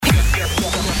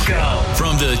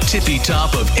tippy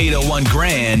top of 801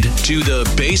 Grand to the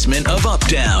basement of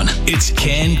Uptown. It's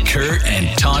Ken, Kurt,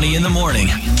 and Tawny in the morning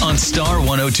on Star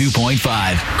 102.5.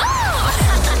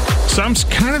 So I'm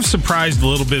kind of surprised a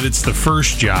little bit it's the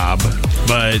first job,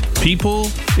 but people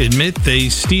admit they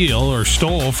steal or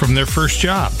stole from their first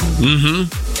job.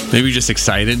 Mm-hmm. Maybe just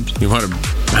excited. You want to,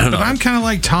 I don't know. But I'm kind of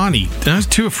like Tawny. I was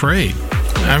too afraid.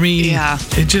 I mean, I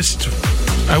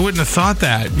wouldn't have thought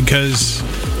that because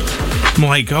I'm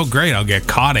like, oh, great, I'll get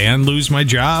caught and lose my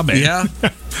job. Yeah.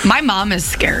 My mom is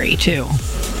scary, too.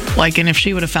 Like, and if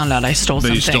she would have found out I stole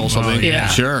something. You stole something? Yeah.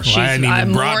 Sure. She's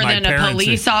more than a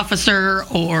police officer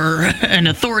or an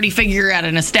authority figure at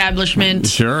an establishment.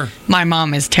 Sure. My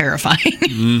mom is terrifying.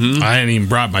 Mm-hmm. I hadn't even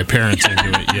brought my parents into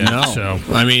it yet. No. So.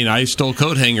 I mean, I stole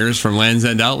coat hangers from Land's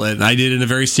End Outlet, and I did it in a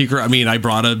very secret. I mean, I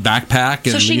brought a backpack.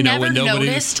 And, so she never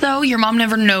noticed, though? Your mom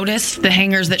never noticed the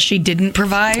hangers that she didn't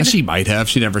provide? She might have.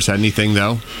 She never said anything,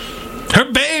 though. Her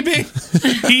baby.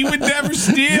 He would never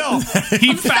steal.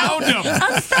 He found him.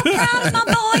 I'm so proud of my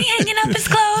boy hanging up his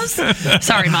clothes.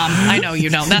 Sorry, Mom. I know you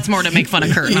don't. That's more to make fun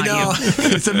of Kurt, not you.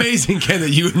 It's amazing, Ken, that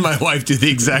you and my wife do the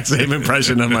exact same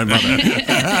impression of my mother.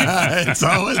 It's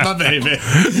always my baby.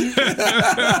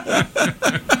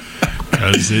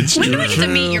 It's we don't get to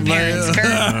meet your parents, Kurt.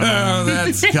 Oh,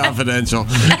 that's confidential.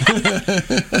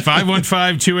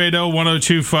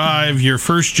 515-280-1025. Your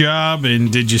first job,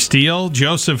 and did you steal?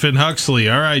 Joseph in Huxley.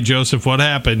 All right, Joseph, what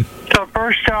happened? So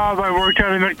first job, I worked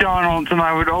at a McDonald's, and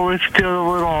I would always steal a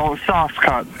little sauce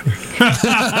cut.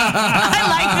 I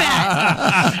like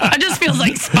that. It just feels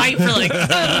like spiteful, like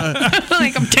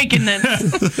I'm taking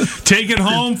this. Take it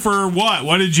home for what?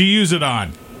 What did you use it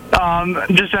on?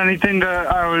 Just anything that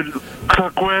I would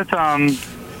cook with.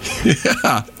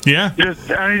 Yeah.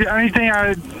 Just anything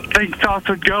I think sauce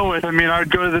would go with. I mean, I would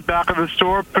go to the back of the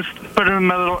store, put it in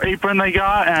my little apron they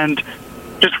got, and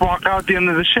just walk out at the end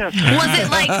of the shift. Was it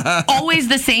like always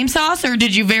the same sauce, or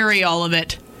did you vary all of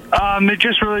it? It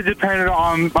just really depended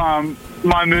on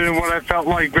my mood and what I felt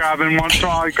like grabbing. Once in a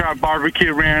while, I'd grab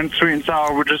barbecue, ranch, sweet and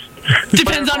sour. Would just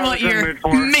depends on what you're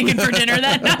making for dinner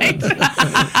that night.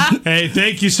 Hey,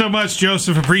 thank you so much,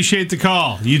 Joseph. Appreciate the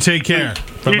call. You take care.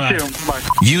 Bye-bye. You too. Bye.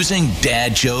 Using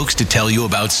dad jokes to tell you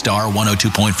about Star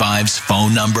 102.5's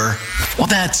phone number? Well,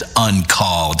 that's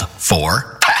uncalled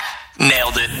for.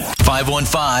 Nailed it.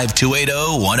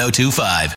 515-280-1025.